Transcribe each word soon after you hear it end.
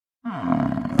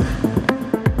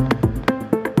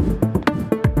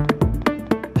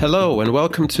Hello and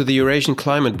welcome to the Eurasian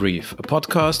Climate Brief, a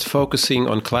podcast focusing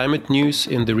on climate news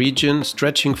in the region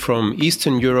stretching from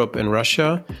Eastern Europe and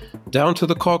Russia down to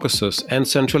the Caucasus and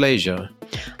Central Asia.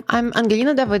 I'm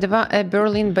Angelina Davidova, a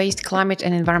Berlin-based climate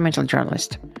and environmental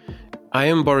journalist. I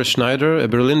am Boris Schneider, a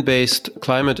Berlin-based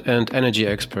climate and energy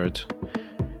expert.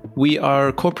 We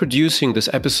are co-producing this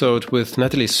episode with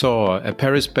Nathalie Saur, a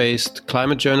Paris-based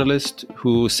climate journalist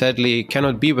who sadly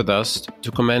cannot be with us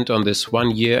to comment on this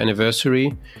one-year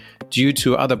anniversary due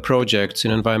to other projects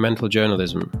in environmental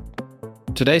journalism.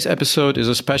 Today's episode is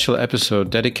a special episode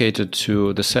dedicated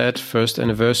to the sad first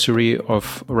anniversary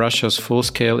of Russia's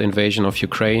full-scale invasion of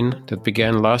Ukraine that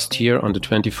began last year on the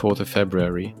 24th of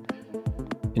February.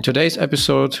 In today's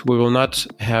episode, we will not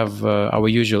have our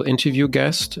usual interview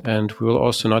guest, and we will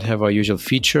also not have our usual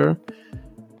feature,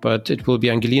 but it will be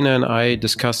Angelina and I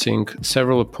discussing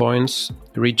several points,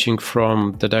 reaching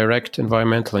from the direct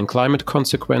environmental and climate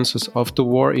consequences of the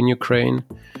war in Ukraine,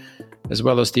 as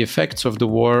well as the effects of the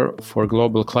war for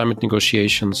global climate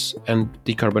negotiations and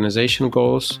decarbonization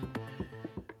goals.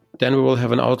 Then we will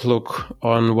have an outlook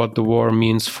on what the war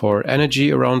means for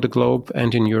energy around the globe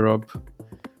and in Europe.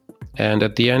 And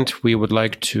at the end, we would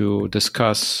like to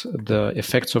discuss the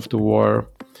effects of the war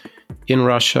in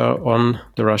Russia on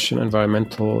the Russian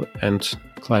environmental and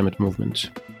climate movement.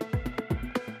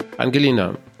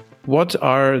 Angelina, what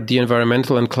are the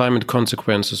environmental and climate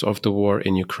consequences of the war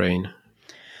in Ukraine?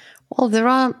 Well, there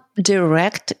are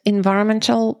direct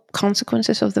environmental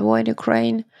consequences of the war in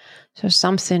Ukraine. So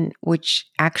something which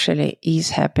actually is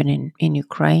happening in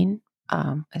Ukraine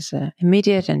as an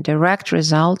immediate and direct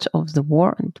result of the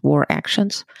war and war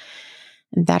actions.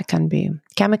 And that can be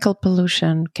chemical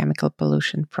pollution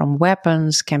from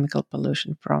weapons, chemical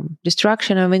pollution from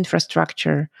destruction of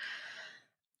infrastructure,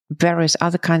 various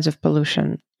other kinds of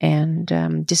pollution, and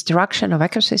destruction of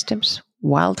ecosystems,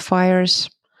 wildfires,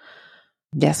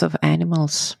 death of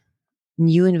animals,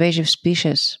 new invasive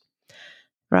species.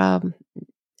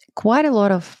 Quite a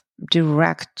lot of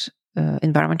direct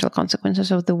environmental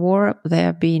consequences of the war. They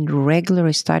are being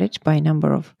regularly studied by a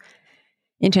number of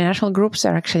international groups.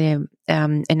 There are actually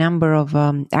a number of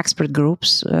expert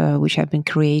groups which have been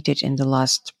created in the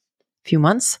last few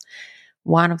months.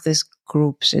 One of these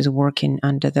groups is working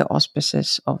under the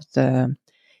auspices of the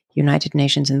United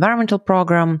Nations Environmental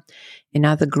Programme.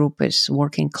 Another group is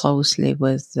working closely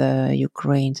with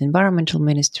Ukraine's Environmental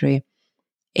Ministry.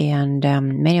 And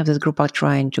many of this group are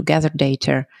trying to gather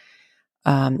data,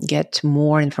 get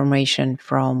more information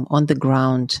from on the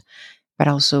ground, but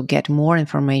also get more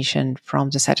information from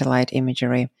the satellite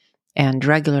imagery and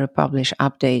regularly publish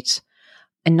updates.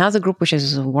 Another group which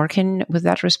is working with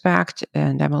that respect,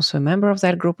 and I'm also a member of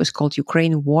that group, is called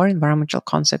Ukraine War Environmental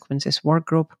Consequences Work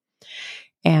Group.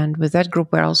 And with that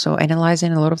group, we're also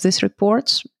analyzing a lot of these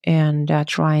reports and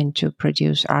trying to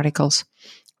produce articles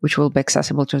which will be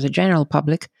accessible to the general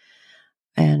public.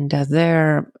 And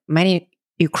there are many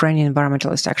Ukrainian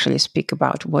environmentalists actually speak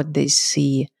about what they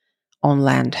see on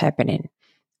land happening,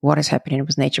 what is happening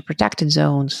with nature protected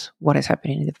zones, what is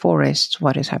happening in the forests,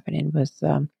 what is happening with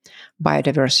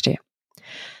biodiversity.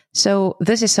 So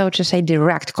this is, so to say,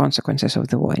 direct consequences of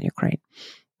the war in Ukraine.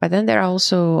 But then there are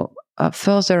also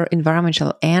further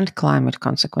environmental and climate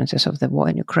consequences of the war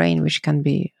in Ukraine, which can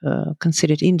be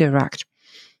considered indirect.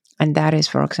 And that is,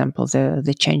 for example,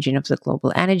 the changing of the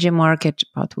global energy market,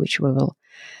 about which we will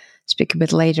speak a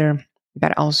bit later,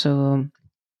 but also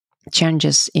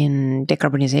changes in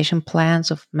decarbonization plans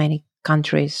of many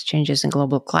countries, changes in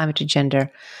global climate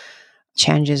agenda,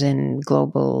 changes in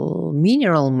global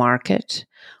mineral market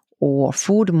or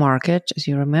food market. As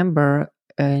you remember,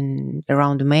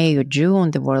 around May or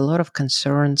June, there were a lot of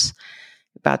concerns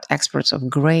about exports of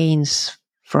grains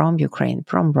from Ukraine,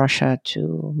 from Russia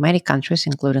to many countries,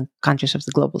 including countries of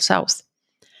the global south.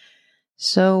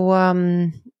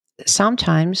 So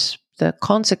sometimes the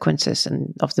consequences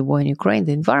of the war in Ukraine,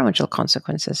 the environmental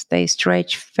consequences, they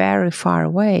stretch very far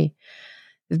away.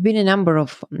 There have been a number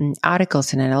of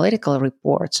articles and analytical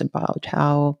reports about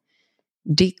how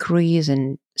decrease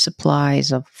in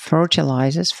supplies of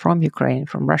fertilizers from Ukraine,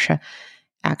 from Russia,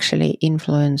 actually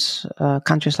influence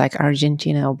countries like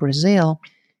Argentina or Brazil,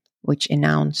 which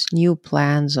announced new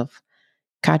plans of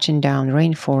cutting down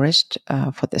rainforest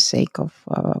for the sake of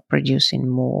producing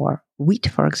more wheat,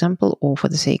 for example, or for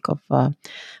the sake of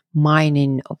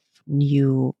mining of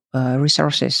new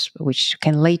resources, which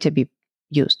can later be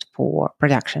used for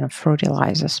production of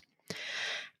fertilizers,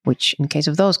 which in case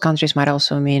of those countries might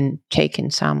also mean taking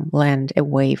some land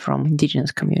away from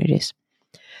indigenous communities.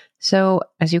 So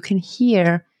as you can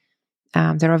hear,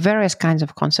 there are various kinds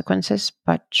of consequences,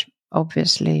 but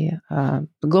obviously, the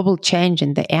global change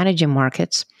in the energy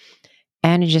markets,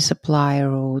 energy supply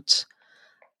routes,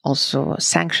 also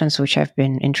sanctions which have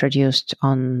been introduced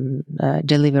on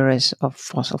deliveries of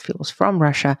fossil fuels from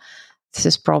Russia. This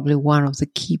is probably one of the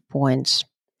key points.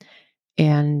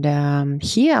 And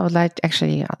here I would like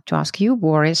to ask you,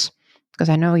 Boris, because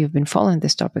I know you've been following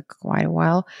this topic quite a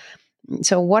while.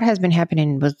 So what has been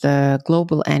happening with the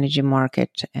global energy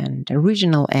market and the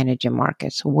regional energy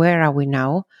markets? Where are we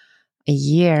now, a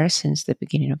year since the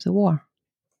beginning of the war?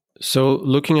 So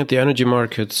looking at the energy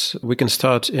markets, we can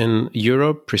start in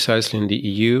Europe, precisely in the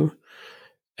EU.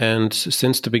 And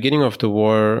since the beginning of the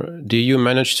war, the EU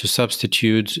managed to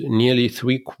substitute nearly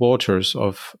 3/4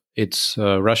 of its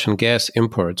Russian gas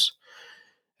imports.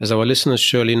 As our listeners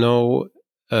surely know,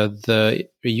 the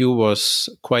EU was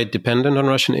quite dependent on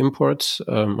Russian imports,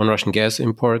 on Russian gas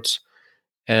imports.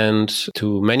 And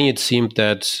to many, it seemed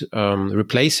that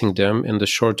replacing them in the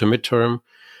short to midterm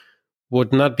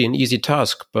would not be an easy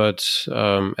task. But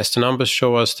as the numbers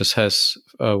show us, this has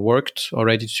worked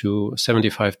already to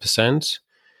 75%.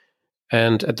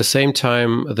 And at the same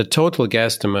time, the total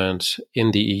gas demand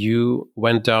in the EU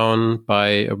went down by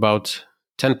about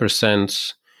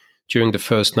 10% during the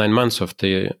first 9 months of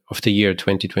the year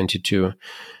 2022.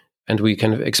 And we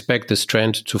can expect this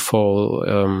trend to fall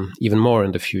even more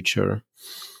in the future.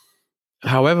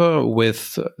 However,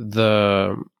 with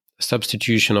the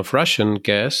substitution of Russian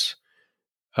gas,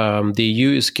 the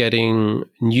EU is getting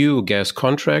new gas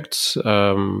contracts.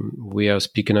 We are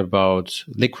speaking about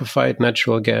liquefied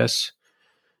natural gas.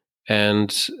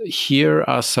 And here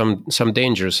are some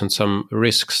dangers and some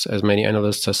risks, as many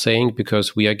analysts are saying,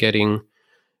 because we are getting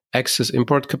excess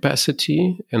import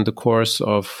capacity in the course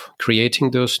of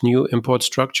creating those new import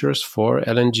structures for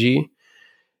LNG.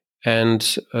 And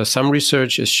some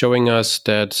research is showing us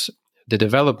that the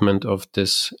development of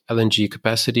this LNG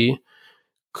capacity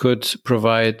could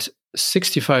provide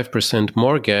 65%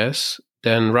 more gas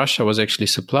than Russia was actually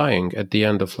supplying at the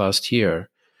end of last year.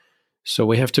 So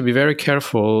we have to be very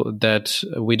careful that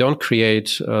we don't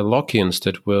create lock-ins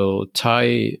that will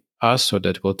tie us or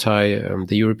that will tie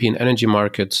the European energy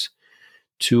markets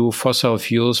to fossil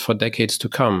fuels for decades to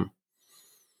come.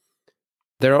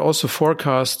 There are also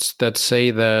forecasts that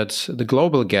say that the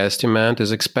global gas demand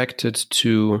is expected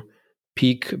to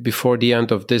peak before the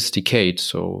end of this decade,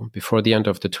 so before the end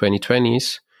of the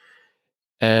 2020s.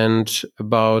 And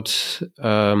about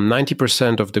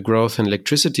 90% of the growth in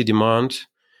electricity demand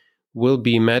will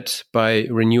be met by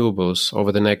renewables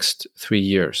over the next 3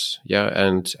 years.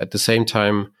 And at the same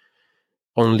time,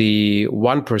 only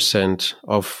 1%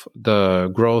 of the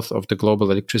growth of the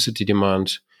global electricity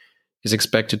demand is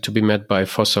expected to be met by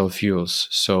fossil fuels.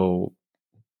 So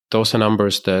those are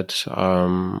numbers that,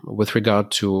 with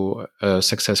regard to a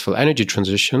successful energy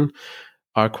transition,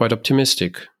 are quite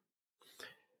optimistic.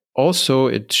 Also,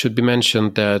 it should be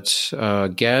mentioned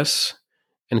that gas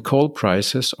and coal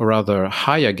prices, or rather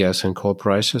higher gas and coal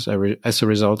prices as a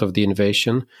result of the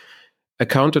invasion,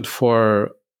 accounted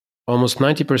for almost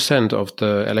 90% of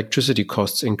the electricity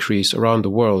costs increase around the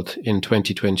world in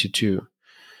 2022.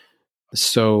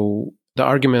 So the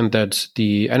argument that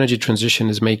the energy transition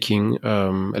is making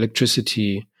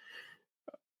electricity,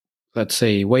 let's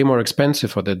say, way more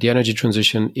expensive, or that the energy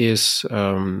transition is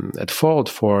at fault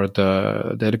for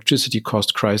the electricity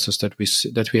cost crisis that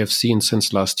we have seen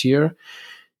since last year,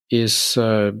 is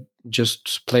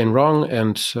just plain wrong.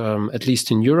 And at least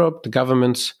in Europe, the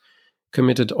governments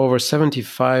committed over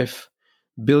 75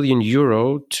 billion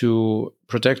euro to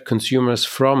protect consumers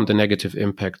from the negative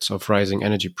impacts of rising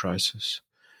energy prices.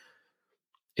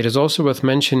 It is also worth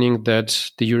mentioning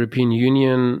that the European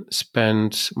Union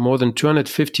spent more than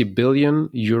 250 billion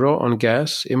euro on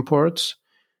gas imports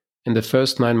in the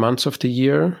first 9 months of the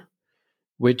year,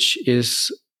 which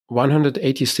is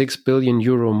 186 billion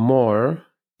euro more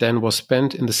than was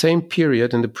spent in the same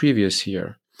period in the previous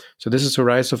year. So this is a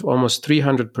rise of almost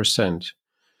 300%.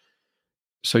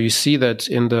 So you see that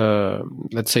in the,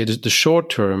 let's say, the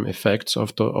short-term effects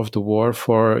of the war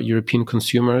for European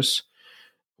consumers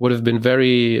would have been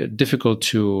very difficult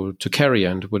to carry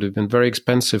and would have been very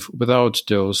expensive without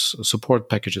those support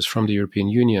packages from the European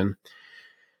Union.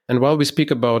 And while we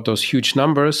speak about those huge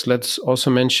numbers, let's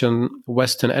also mention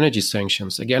Western energy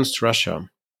sanctions against Russia.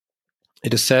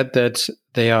 It is said that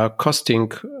they are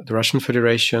costing the Russian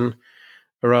Federation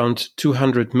around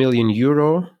 200 million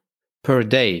euro per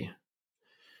day.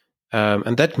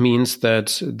 And that means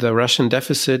that the Russian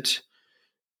deficit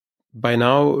by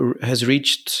now has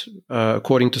reached,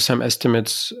 according to some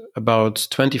estimates, about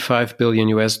 $25 billion.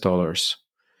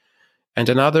 And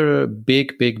another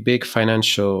big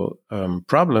financial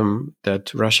problem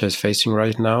that Russia is facing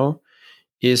right now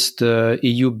is the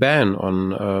EU ban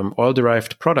on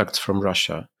oil-derived products from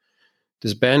Russia.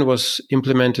 This ban was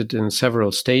implemented in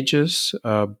several stages,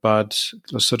 but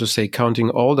so to say, counting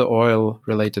all the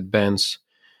oil-related bans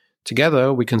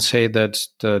together, we can say that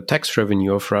the tax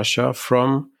revenue of Russia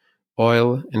from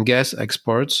oil and gas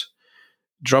exports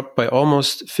dropped by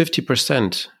almost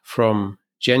 50% from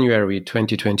January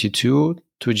 2022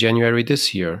 to January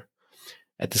this year.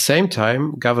 At the same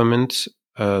time, government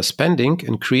spending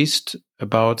increased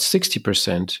about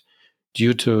 60%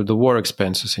 due to the war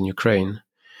expenses in Ukraine.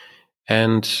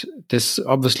 And this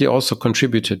obviously also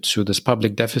contributed to this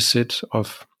public deficit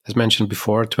of, as mentioned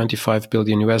before, $25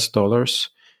 billion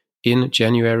in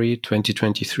January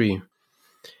 2023.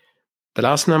 The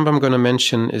last number I'm going to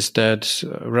mention is that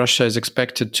Russia is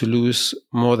expected to lose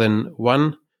more than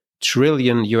 $1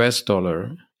 trillion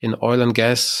in oil and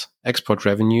gas export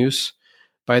revenues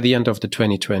by the end of the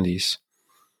 2020s.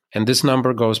 And this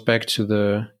number goes back to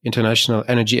the International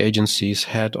Energy Agency's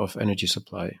head of energy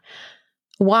supply.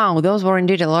 Wow, those were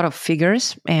indeed a lot of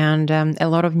figures and a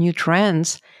lot of new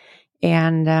trends.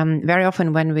 And very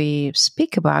often when we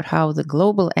speak about how the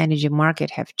global energy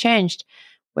market have changed,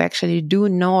 we actually do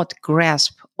not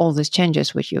grasp all these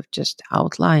changes which you've just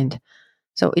outlined.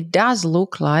 So it does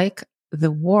look like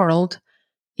the world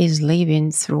is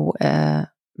living through a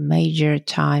major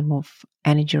time of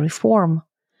energy reform.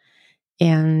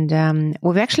 And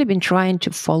we've actually been trying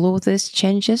to follow these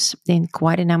changes in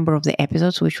quite a number of the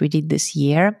episodes which we did this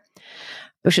year.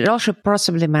 We should also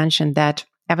possibly mention that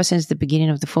ever since the beginning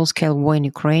of the full-scale war in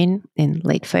Ukraine in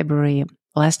late February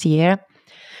last year,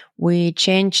 we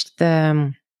changed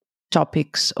the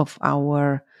topics of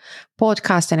our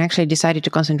podcast and actually decided to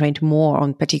concentrate more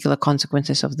on particular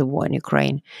consequences of the war in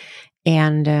Ukraine.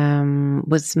 And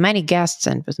with many guests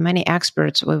and with many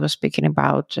experts, we were speaking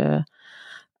about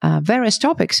various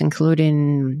topics,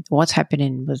 including what's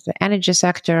happening with the energy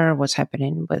sector, what's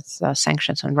happening with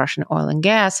sanctions on Russian oil and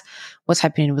gas, what's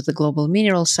happening with the global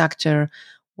mineral sector,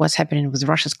 what's happening with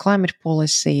Russia's climate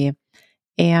policy.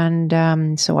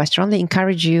 And so I strongly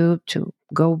encourage you to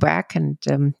go back and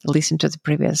listen to the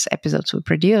previous episodes we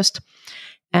produced.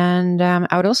 And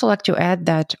I would also like to add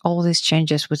that all these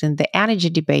changes within the energy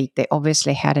debate, they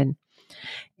obviously had an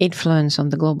influence on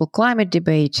the global climate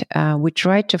debate. We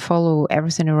tried to follow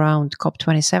everything around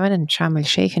COP27 and Sharm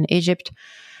el-Sheikh in Egypt,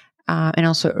 and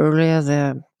also earlier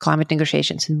the climate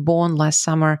negotiations in Bonn last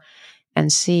summer,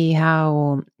 and see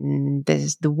how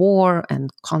the war and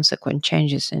consequent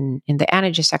changes in the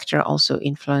energy sector also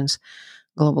influence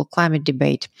global climate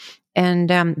debate. And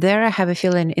there I have a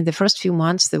feeling in the first few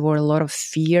months, there were a lot of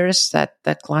fears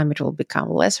that climate will become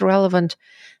less relevant,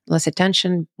 less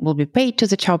attention will be paid to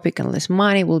the topic, and less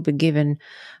money will be given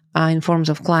in forms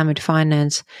of climate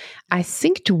finance. I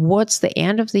think towards the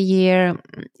end of the year,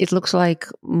 it looks like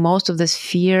most of these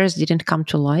fears didn't come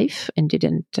to life and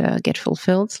didn't get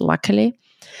fulfilled, luckily.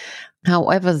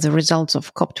 However, the results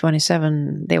of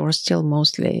COP27, they were still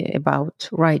mostly about,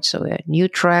 right, so a new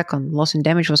track on loss and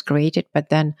damage was created, but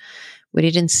then we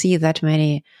didn't see that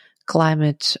many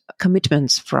climate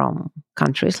commitments from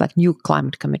countries, like new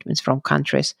climate commitments from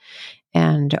countries.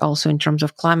 And also in terms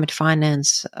of climate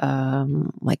finance,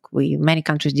 many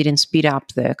countries didn't speed up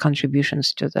their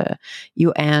contributions to the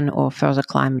UN or further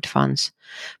climate funds.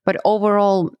 But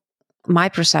overall, my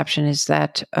perception is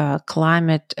that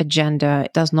climate agenda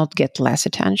does not get less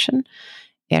attention.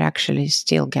 It actually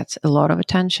still gets a lot of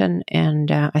attention.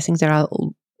 And I think there are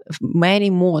many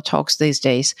more talks these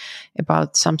days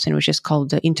about something which is called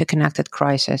the interconnected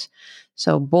crisis.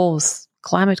 So both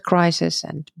climate crisis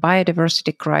and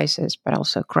biodiversity crisis, but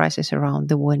also a crisis around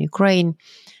the war in Ukraine,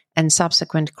 and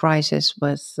subsequent crisis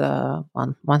with,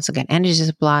 once again, energy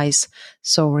supplies,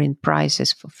 soaring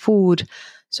prices for food,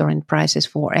 soaring prices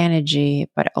for energy,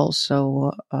 but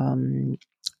also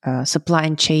supply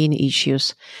and chain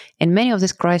issues. And many of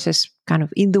these crises kind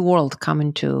of in the world come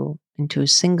into a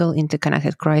single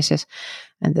interconnected crisis.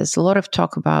 And there's a lot of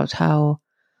talk about how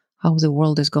the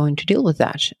world is going to deal with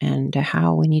that and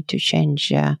how we need to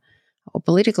change our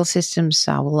political systems,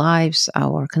 our lives,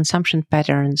 our consumption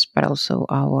patterns, but also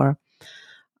our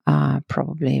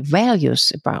probably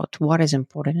values about what is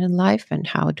important in life and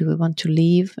how do we want to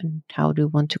live and how do we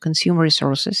want to consume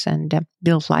resources and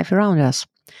build life around us.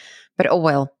 But oh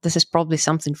well, this is probably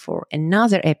something for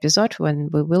another episode when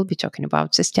we will be talking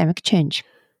about systemic change.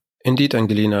 Indeed,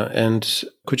 Angelina. And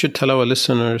could you tell our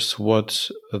listeners what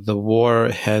the war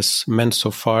has meant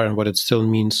so far and what it still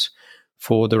means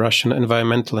for the Russian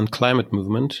environmental and climate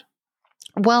movement?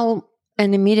 Well,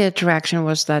 An immediate reaction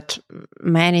was that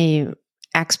many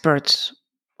experts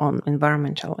on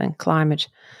environmental and climate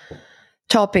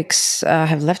topics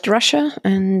have left Russia,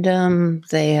 and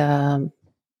they are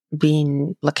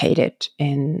being located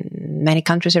in many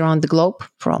countries around the globe,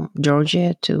 from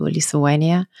Georgia to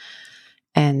Lithuania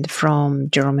and from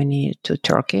Germany to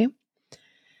Turkey.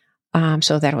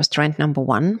 So that was trend number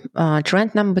one.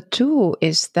 Trend number two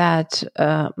is that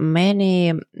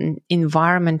many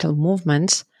environmental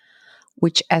movements,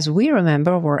 which, as we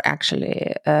remember, were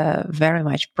actually very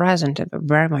much present and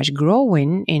very much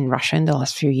growing in Russia in the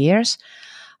last few years,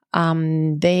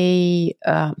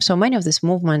 so many of these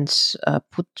movements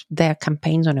put their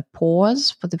campaigns on a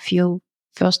pause for the few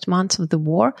first months of the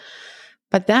war.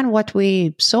 But then what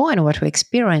we saw and what we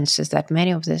experienced is that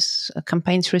many of these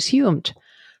campaigns resumed.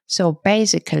 So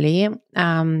basically,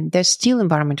 there's still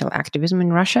environmental activism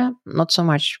in Russia, not so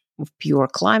much of pure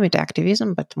climate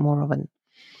activism, but more of an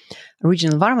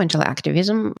regional environmental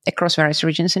activism across various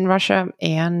regions in Russia.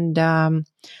 And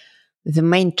the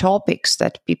main topics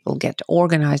that people get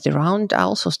organized around are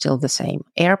also still the same: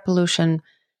 air pollution,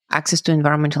 access to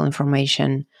environmental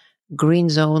information, green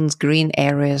zones, green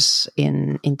areas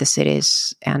in the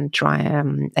cities, and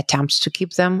attempts to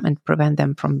keep them and prevent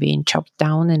them from being chopped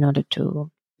down in order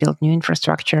to build new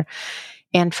infrastructure.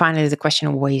 And finally, the question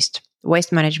of waste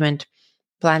management,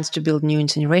 plans to build new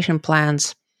incineration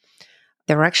plants.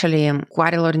 There were actually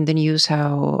quite a lot in the news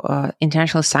how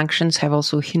international sanctions have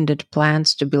also hindered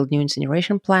plans to build new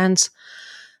incineration plants.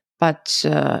 But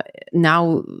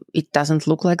now it doesn't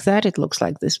look like that. It looks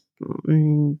like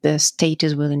the state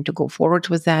is willing to go forward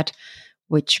with that,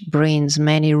 which brings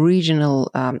many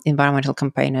regional environmental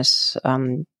campaigners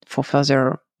for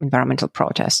further environmental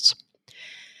protests.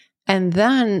 And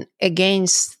then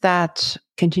against that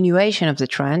continuation of the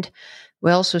trend, we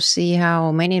also see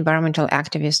how many environmental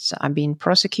activists are being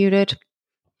prosecuted.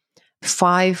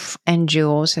 5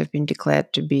 NGOs have been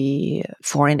declared to be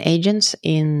foreign agents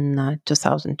in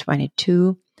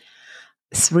 2022.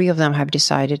 3 of them have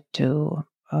decided to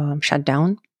shut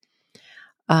down.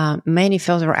 Many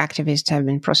further activists have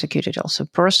been prosecuted also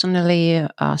personally.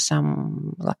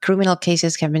 Some criminal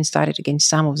cases have been started against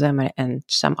some of them, and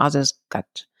some others got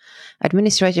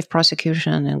administrative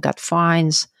prosecution and got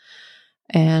fines.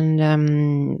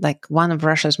 And like one of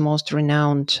Russia's most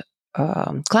renowned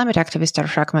climate activist,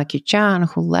 Arshak Makichan,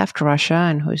 who left Russia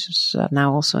and who is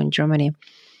now also in Germany.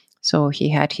 So he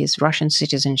had his Russian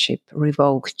citizenship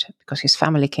revoked because his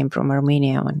family came from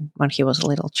Armenia when he was a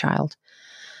little child.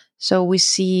 So we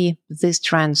see these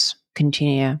trends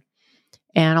continue.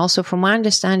 And also, from my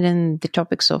understanding, the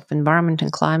topics of environment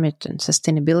and climate and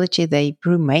sustainability, they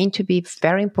remain to be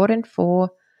very important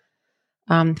for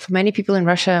many people in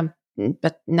Russia.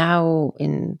 But now,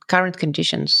 in current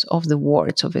conditions of the war,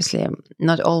 it's obviously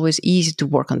not always easy to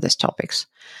work on these topics.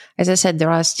 As I said, there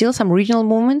are still some regional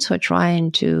movements who are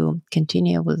trying to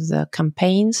continue with the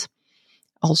campaigns.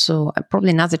 Also,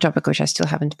 probably another topic which I still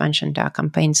haven't mentioned are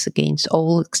campaigns against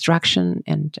oil extraction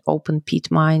and open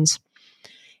pit mines,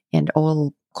 and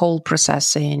oil coal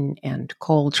processing and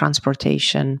coal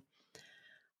transportation.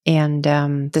 And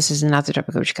this is another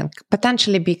topic which can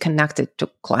potentially be connected to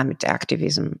climate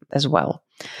activism as well.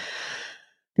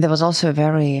 There was also a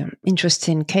very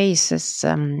interesting case.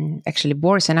 Actually,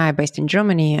 Boris and I are based in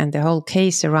Germany, and the whole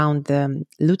case around the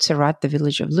Lützerath, the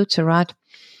village of Lützerath,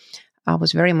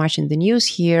 was very much in the news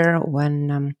here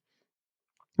when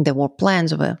there were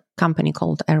plans of a company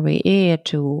called RWE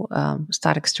to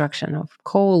start extraction of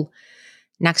coal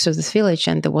next to this village,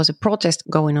 and there was a protest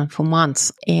going on for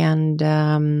months. And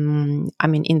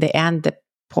in the end, the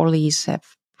police have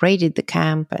raided the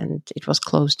camp and it was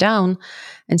closed down.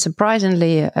 And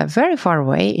surprisingly, very far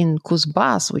away in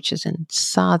Kuzbas, which is in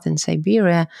southern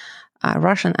Siberia,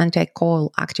 Russian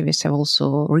anti-coal activists have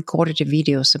also recorded a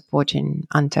video supporting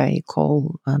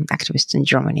anti-coal activists in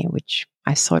Germany, which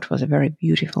I thought was a very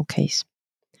beautiful case.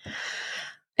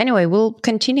 Anyway, we'll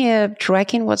continue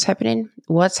tracking what's happening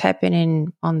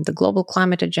on the global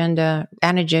climate agenda,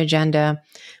 energy agenda,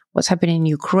 what's happening in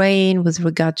Ukraine with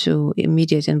regard to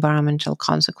immediate environmental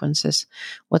consequences,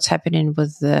 what's happening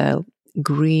with the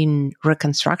green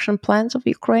reconstruction plans of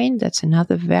Ukraine. That's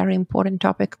another very important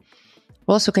topic.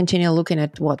 We'll also continue looking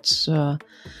at what's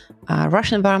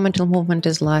Russian environmental movement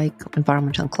is like,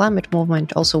 environmental and climate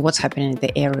movement, also what's happening in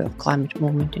the area of climate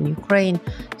movement in Ukraine.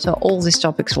 So all these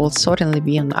topics will certainly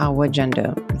be on our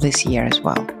agenda this year as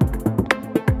well.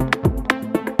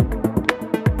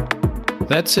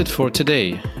 That's it for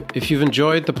today. If you've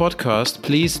enjoyed the podcast,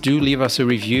 please do leave us a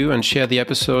review and share the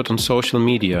episode on social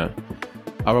media.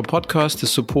 Our podcast is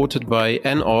supported by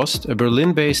NOST, a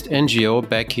Berlin-based NGO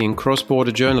backing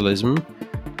cross-border journalism,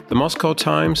 the Moscow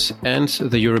Times, and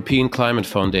the European Climate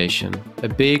Foundation. A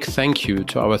big thank you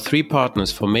to our 3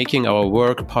 partners for making our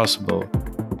work possible.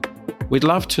 We'd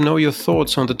love to know your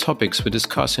thoughts on the topics we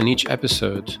discuss in each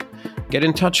episode. Get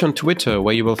in touch on Twitter,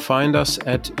 where you will find us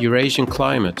at Eurasian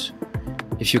Climate.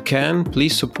 If you can,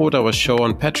 please support our show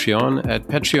on Patreon at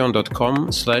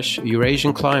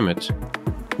patreon.com/EurasianClimate.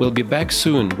 We'll be back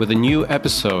soon with a new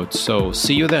episode, so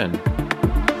see you then.